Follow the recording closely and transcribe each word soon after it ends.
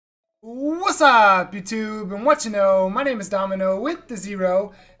What's up, YouTube, and what you know? My name is Domino with the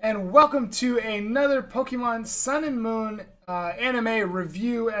Zero, and welcome to another Pokemon Sun and Moon anime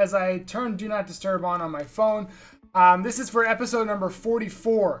review as I turn Do Not Disturb on my phone. This is for episode number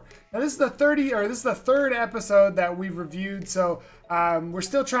 44. Now this is the third episode that we've reviewed, so we're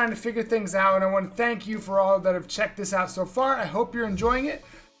still trying to figure things out, and I want to thank you for all that have checked this out so far. I hope you're enjoying it.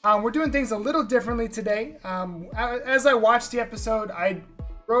 We're doing things a little differently today. As I watched the episode, I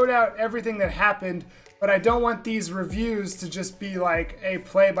wrote out everything that happened, but I don't want these reviews to just be like a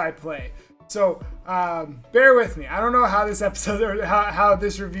play-by-play. So bear with me. I don't know how this episode or how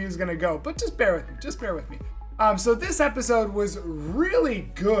this review is gonna go, but just bear with me. Just bear with me. So this episode was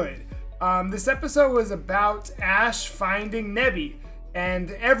really good. This episode was about Ash finding Nebby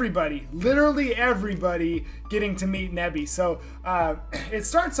and everybody, literally everybody, getting to meet Nebby. So it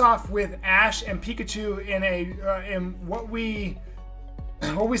starts off with Ash and Pikachu in what we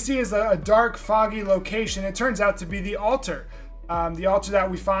see is a dark, foggy location. It turns out to be the altar. The altar that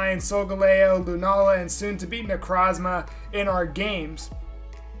we find Solgaleo, Lunala, and soon to be Necrozma in our games.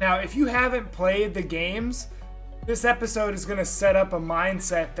 Now, if you haven't played the games, this episode is going to set up a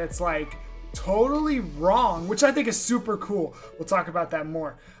mindset that's like totally wrong, which I think is super cool. We'll talk about that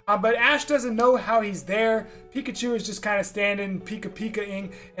more. But Ash doesn't know how he's there. Pikachu is just kind of standing,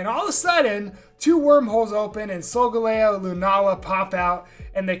 pika-pika-ing, and all of a sudden, two wormholes open and Solgaleo, Lunala pop out,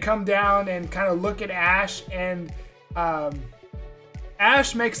 and they come down and kind of look at Ash, and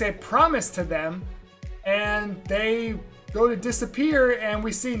Ash makes a promise to them, and they go to disappear, and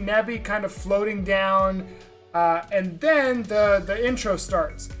we see Nebby kind of floating down, and then the intro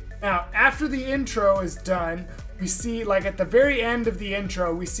starts. Now, after the intro is done, we see, like at the very end of the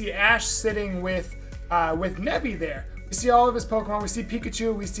intro, we see Ash sitting with Nebby there. We see all of his Pokemon. We see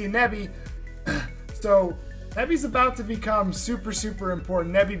Pikachu. We see Nebby. So Nebby's about to become super, super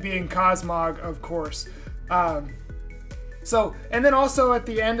important. Nebby being Cosmog, of course. And then also at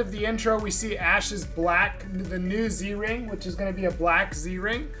the end of the intro, we see Ash's the new Z-Ring, which is going to be a black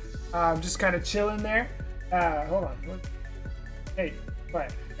Z-Ring. Just kind of chilling there. Hold on. Hey,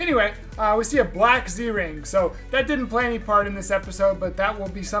 quiet. Anyway, we see a black Z-Ring, so that didn't play any part in this episode, but that will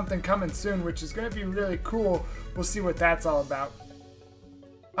be something coming soon, which is going to be really cool. We'll see what that's all about.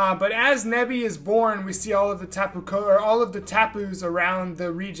 But as Nebby is born, we see all of the Tapus around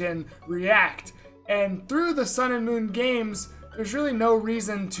the region react, and through the Sun and Moon games, there's really no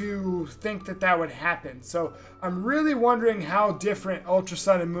reason to think that that would happen. So I'm really wondering how different Ultra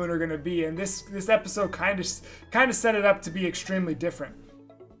Sun and Moon are going to be, and this episode kind of set it up to be extremely different.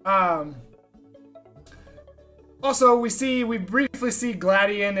 Also, we briefly see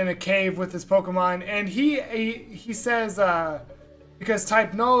Gladion in a cave with his Pokemon, and he says, because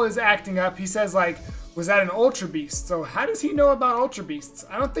Type Null is acting up, he says, like, was that an Ultra Beast? So how does he know about Ultra Beasts?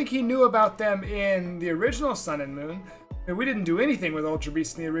 I don't think he knew about them in the original Sun and Moon. I mean, we didn't do anything with Ultra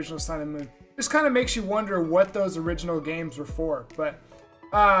Beasts in the original Sun and Moon. This kind of makes you wonder what those original games were for. But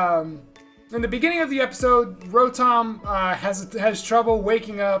in the beginning of the episode, Rotom has trouble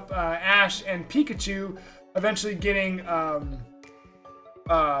waking up Ash, and Pikachu eventually getting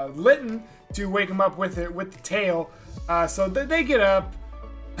Litten to wake him up with the tail. So they get up,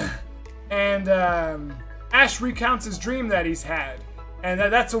 and Ash recounts his dream that he's had, and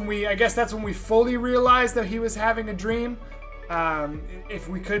that's when we fully realized that he was having a dream. If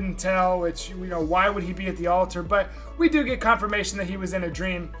we couldn't tell, which, you know, why would he be at the altar? But we do get confirmation that he was in a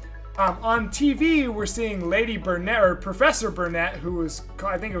dream. On TV, we're seeing Lady Burnett, or Professor Burnett, who was,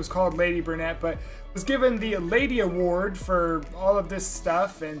 I think it was called Lady Burnett, but was given the Lady Award for all of this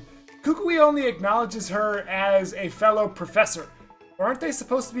stuff, and Kukui only acknowledges her as a fellow professor. Aren't they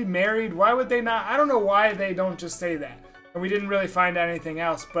supposed to be married? Why would they not? I don't know why they don't just say that. And we didn't really find out anything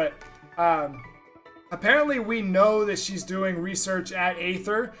else, but apparently we know that she's doing research at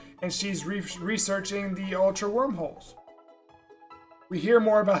Aether, and she's researching the Ultra Wormholes. We hear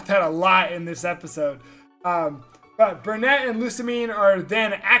more about that a lot in this episode. But Burnett and Lusamine are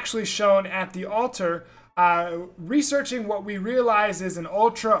then actually shown at the altar, researching what we realize is an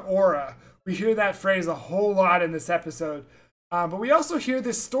Ultra Aura. We hear that phrase a whole lot in this episode. But we also hear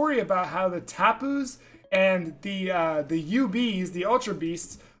this story about how the Tapus and the UBs, the Ultra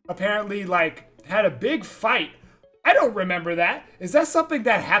Beasts, apparently like had a big fight. I don't remember that. Is that something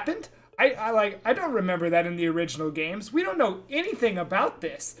that happened? I don't remember that in the original games. We don't know anything about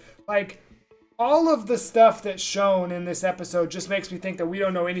this. Like, all of the stuff that's shown in this episode just makes me think that we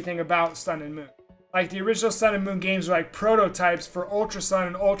don't know anything about Sun and Moon. Like, the original Sun and Moon games are like prototypes for Ultra Sun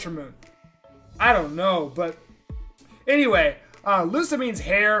and Ultra Moon. I don't know, but anyway, Lusamine's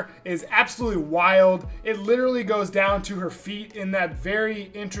hair is absolutely wild. It literally goes down to her feet in that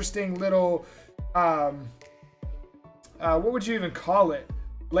very interesting little, what would you even call it?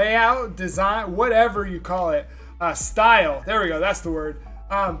 Layout, design, whatever you call it. Style. There we go. That's the word.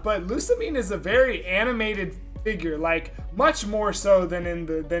 But Lusamine is a very animated figure, like much more so than in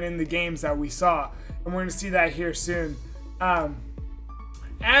the games that we saw, and we're going to see that here soon.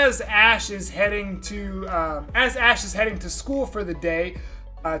 As Ash is heading to school for the day,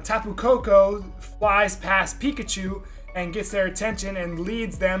 Tapu Koko flies past Pikachu and gets their attention and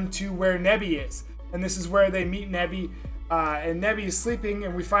leads them to where Nebby is. And this is where they meet Nebby. And Nebby is sleeping,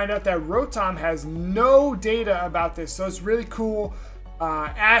 and we find out that Rotom has no data about this, so it's really cool.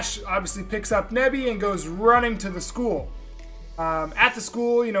 Ash obviously picks up Nebby and goes running to the school. At the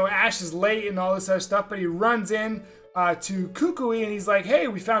school, you know, Ash is late and all this other stuff, but he runs in to Kukui and he's like, hey,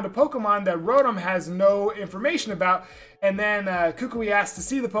 we found a Pokemon that Rotom has no information about. And then Kukui asks to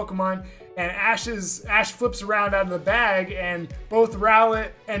see the Pokemon, and Ash flips around out of the bag, and both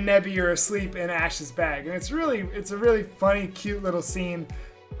Rowlet and Nebby are asleep in Ash's bag. And it's a really funny, cute little scene.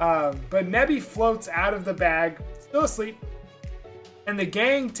 But Nebby floats out of the bag, still asleep, and the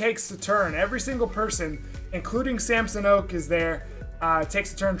gang takes a turn. Every single person, including Samson Oak, is there,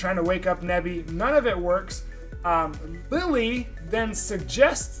 takes a turn trying to wake up Nebby. None of it works. Lily then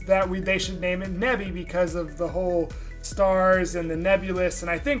suggests that they should name it Nebby because of the whole stars and the nebulous, and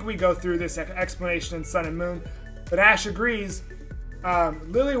I think we go through this explanation in Sun and Moon, but Ash agrees.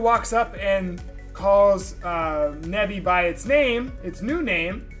 Lily walks up and calls Nebby by its name, its new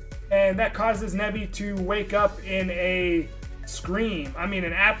name, and that causes Nebby to wake up in a scream. I mean,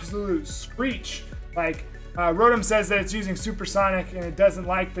 an absolute screech. Like, Rotom says that it's using supersonic and it doesn't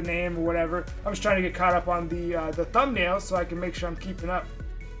like the name or whatever. I'm just trying to get caught up on the thumbnail so I can make sure I'm keeping up.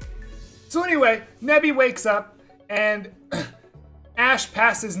 So anyway, Nebby wakes up, and Ash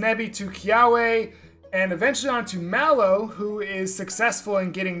passes Nebby to Kiawe and eventually on to Mallow, who is successful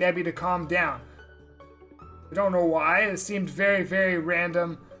in getting Nebby to calm down. I don't know why. It seemed very, very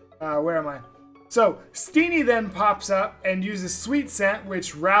random. Where am I? So Steenie then pops up and uses Sweet Scent,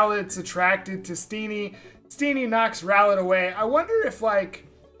 which Rowlet's attracted to Steenie. Steenie knocks Rowlet away. I wonder if, like,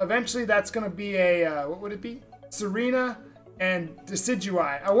 eventually that's going to be a, what would it be? Serena and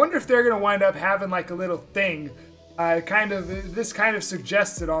Decidueye. I wonder if they're going to wind up having, like, a little thing. This kind of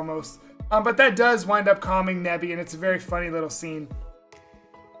suggests it almost. But that does wind up calming Nebby, and it's a very funny little scene.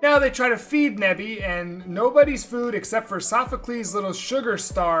 Now they try to feed Nebby, and nobody's food except for Sophocles' little sugar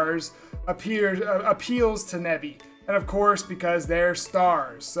stars appeals to Nebby. And of course, because they're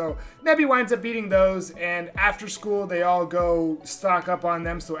stars. So Nebby winds up eating those, and after school they all go stock up on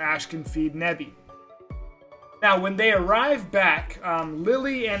them so Ash can feed Nebby. Now when they arrive back,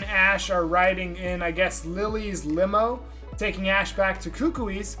 Lily and Ash are riding in, I guess, Lily's limo, taking Ash back to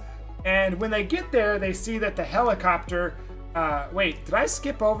Kukui's. And when they get there, they see that the helicopter... wait, did I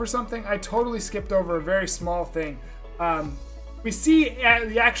skip over something? I totally skipped over a very small thing. We see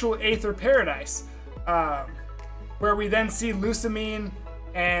the actual Aether Paradise, where we then see Lusamine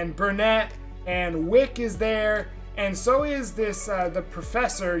and Burnett, and Wick is there, and so is this, the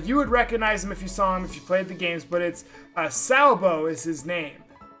professor. You would recognize him if you saw him, if you played the games, but it's Salbo is his name.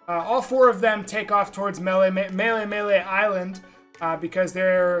 All four of them take off towards Melee Island, because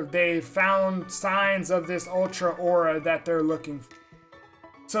they found signs of this Ultra Aura that they're looking for.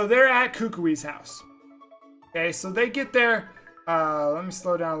 So they're at Kukui's house. Okay, so they get there. Let me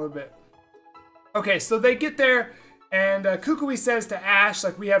slow down a little bit. Okay, so they get there, and Kukui says to Ash,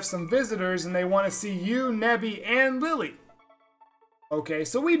 like, we have some visitors, and they want to see you, Nebby, and Lily. Okay,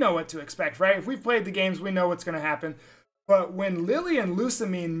 so we know what to expect, right? If we've played the games, we know what's going to happen. But when Lily and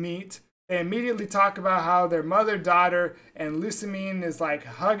Lusamine meet, they immediately talk about how they're mother-daughter, and Lusamine is like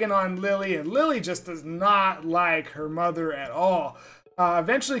hugging on Lily, and Lily just does not like her mother at all.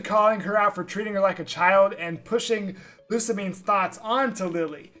 Eventually calling her out for treating her like a child and pushing Lusamine's thoughts onto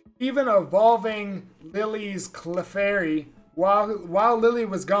Lily, even involving Lily's Clefairy while Lily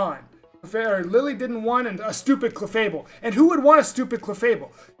was gone. Lily didn't want a stupid Clefable. And who would want a stupid Clefable?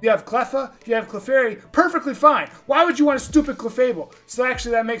 You have Cleffa, you have Clefairy, perfectly fine. Why would you want a stupid Clefable? So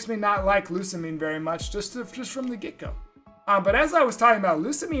actually that makes me not like Lusamine very much, just from the get-go. But as I was talking about,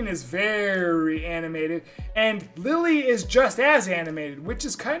 Lusamine is very animated, and Lily is just as animated, which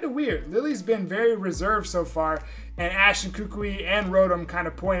is kind of weird. Lily's been very reserved so far, and Ash and Kukui and Rotom kind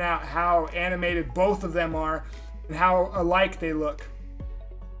of point out how animated both of them are and how alike they look.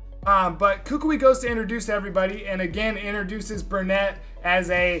 But Kukui goes to introduce everybody, and again introduces Burnett as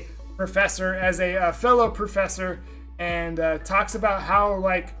a professor, as a fellow professor, and talks about how,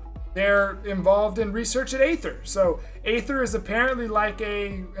 like, they're involved in research at Aether. So Aether is apparently like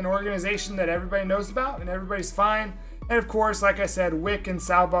an organization that everybody knows about and everybody's fine. And of course, like I said, Wick and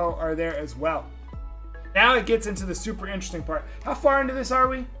Salbo are there as well. Now it gets into the super interesting part. How far into this are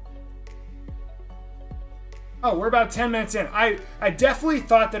we? Oh, we're about 10 minutes in. I definitely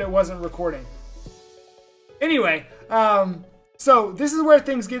thought that it wasn't recording. Anyway, so this is where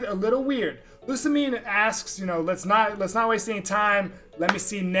things get a little weird. Lusamine asks, you know, let's not waste any time. Let me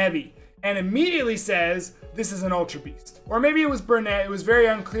see NEBBY. And immediately says, this is an Ultra Beast. Or maybe it was Burnett. It was very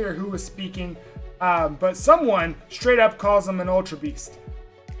unclear who was speaking. But someone straight up calls him an Ultra Beast.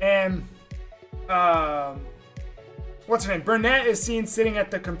 And, what's her name? Burnett is seen sitting at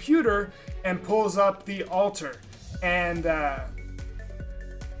the computer and pulls up the altar. And,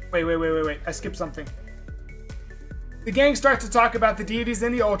 wait. I skipped something. The gang starts to talk about the deities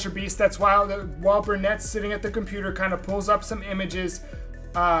and the Ultra Beast. That's while Burnett's sitting at the computer, kind of pulls up some images,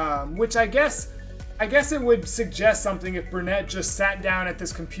 which I guess it would suggest something if Burnett just sat down at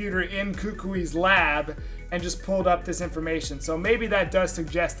this computer in Kukui's lab and just pulled up this information. So maybe that does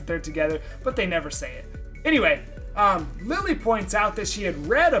suggest that they're together, but they never say it. Anyway, Lily points out that she had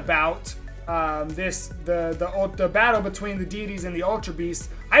read about the battle between the deities and the Ultra Beasts.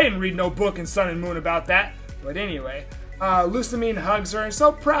 I didn't read no book in Sun and Moon about that. But anyway, Lusamine hugs her and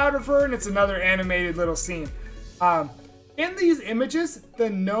so proud of her, and it's another animated little scene. In these images,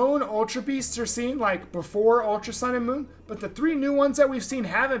 the known Ultra Beasts are seen like before Ultra Sun and Moon, but the 3 new ones that we've seen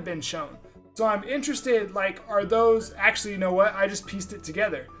haven't been shown. So I'm interested, like, are those actually, you know what? I just pieced it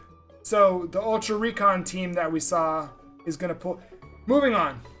together. So the Ultra Recon team that we saw is gonna pull. Moving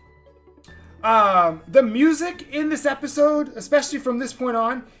on. The music in this episode, especially from this point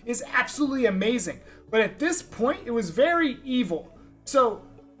on, is absolutely amazing. But at this point, it was very evil. So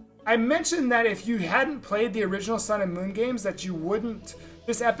I mentioned that if you hadn't played the original Sun and Moon games, that you wouldn't.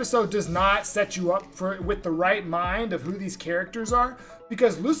 This episode does not set you up with the right mind of who these characters are,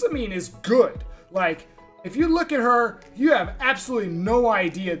 because Lusamine is good. Like, if you look at her, you have absolutely no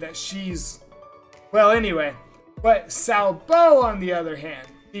idea that she's, well, anyway. But Salbo, on the other hand,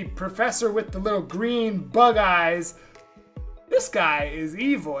 the professor with the little green bug eyes, this guy is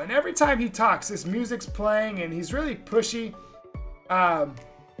evil, and every time he talks, this music's playing, and he's really pushy.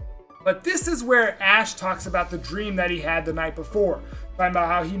 But this is where Ash talks about the dream that he had the night before, talking about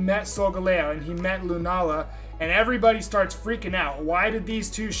how he met Solgaleo and he met Lunala, and everybody starts freaking out. Why did these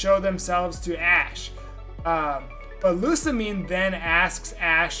two show themselves to Ash? But Lusamine then asks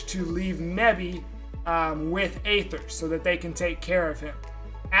Ash to leave NEBBY with Aether so that they can take care of him.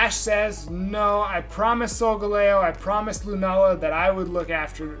 Ash says, no, I promised Solgaleo, I promised Lunala that I would look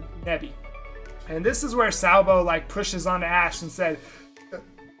after NEBBY. And this is where Salbo like pushes on Ash and said,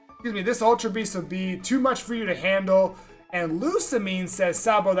 excuse me, this Ultra Beast would be too much for you to handle. And Lusamine says,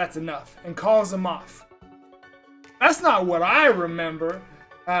 Salbo, that's enough, and calls him off. That's not what I remember.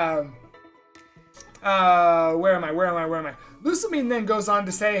 Where am I? Lusamine then goes on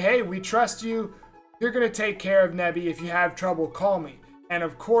to say, hey, we trust you. You're going to take care of NEBBY. If you have trouble, call me. And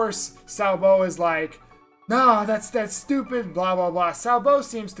of course, Salbo is like, no, that's stupid, blah, blah, blah. Salbo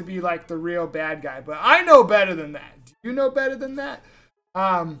seems to be like the real bad guy, but I know better than that. Do you know better than that?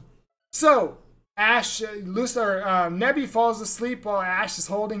 So Ash, NEBBY falls asleep while Ash is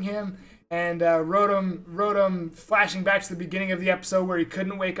holding him, and Rotom, flashing back to the beginning of the episode where he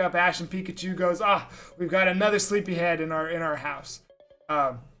couldn't wake up Ash, and Pikachu goes, we've got another sleepyhead in our house.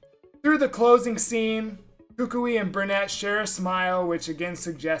 Through the closing scene, Kukui and Burnett share a smile, which again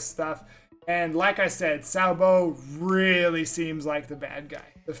suggests stuff. And like I said, Salbo really seems like the bad guy.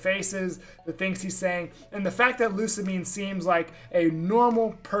 The faces, the things he's saying, and the fact that Lusamine seems like a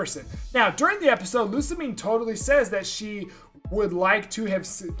normal person. Now, during the episode, Lusamine totally says that she would like to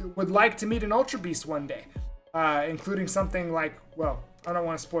meet an Ultra Beast one day, including something like, well, I don't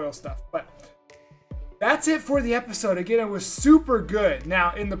want to spoil stuff, but that's it for the episode. Again, it was super good.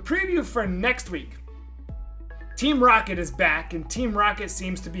 Now, in the preview for next week, Team Rocket is back, and Team Rocket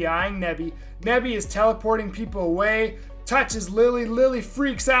seems to be eyeing NEBBY. NEBBY is teleporting people away, touches Lily, Lily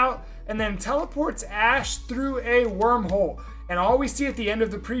freaks out, and then teleports Ash through a wormhole. And all we see at the end of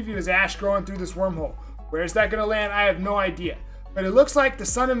the preview is Ash going through this wormhole. Where's that going to land? I have no idea. But it looks like the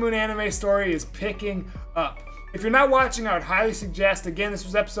Sun and Moon anime story is picking up. If you're not watching, I would highly suggest, again, this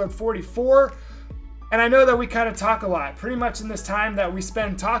was episode 44. And I know that we kind of talk a lot. Pretty much in this time that we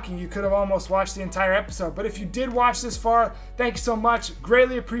spend talking, you could have almost watched the entire episode. But if you did watch this far, thank you so much.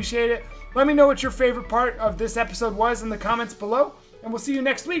 Greatly appreciate it. Let me know what your favorite part of this episode was in the comments below. And we'll see you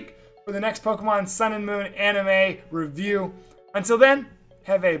next week for the next Pokemon Sun and Moon anime review. Until then,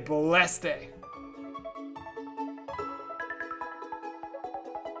 have a blessed day.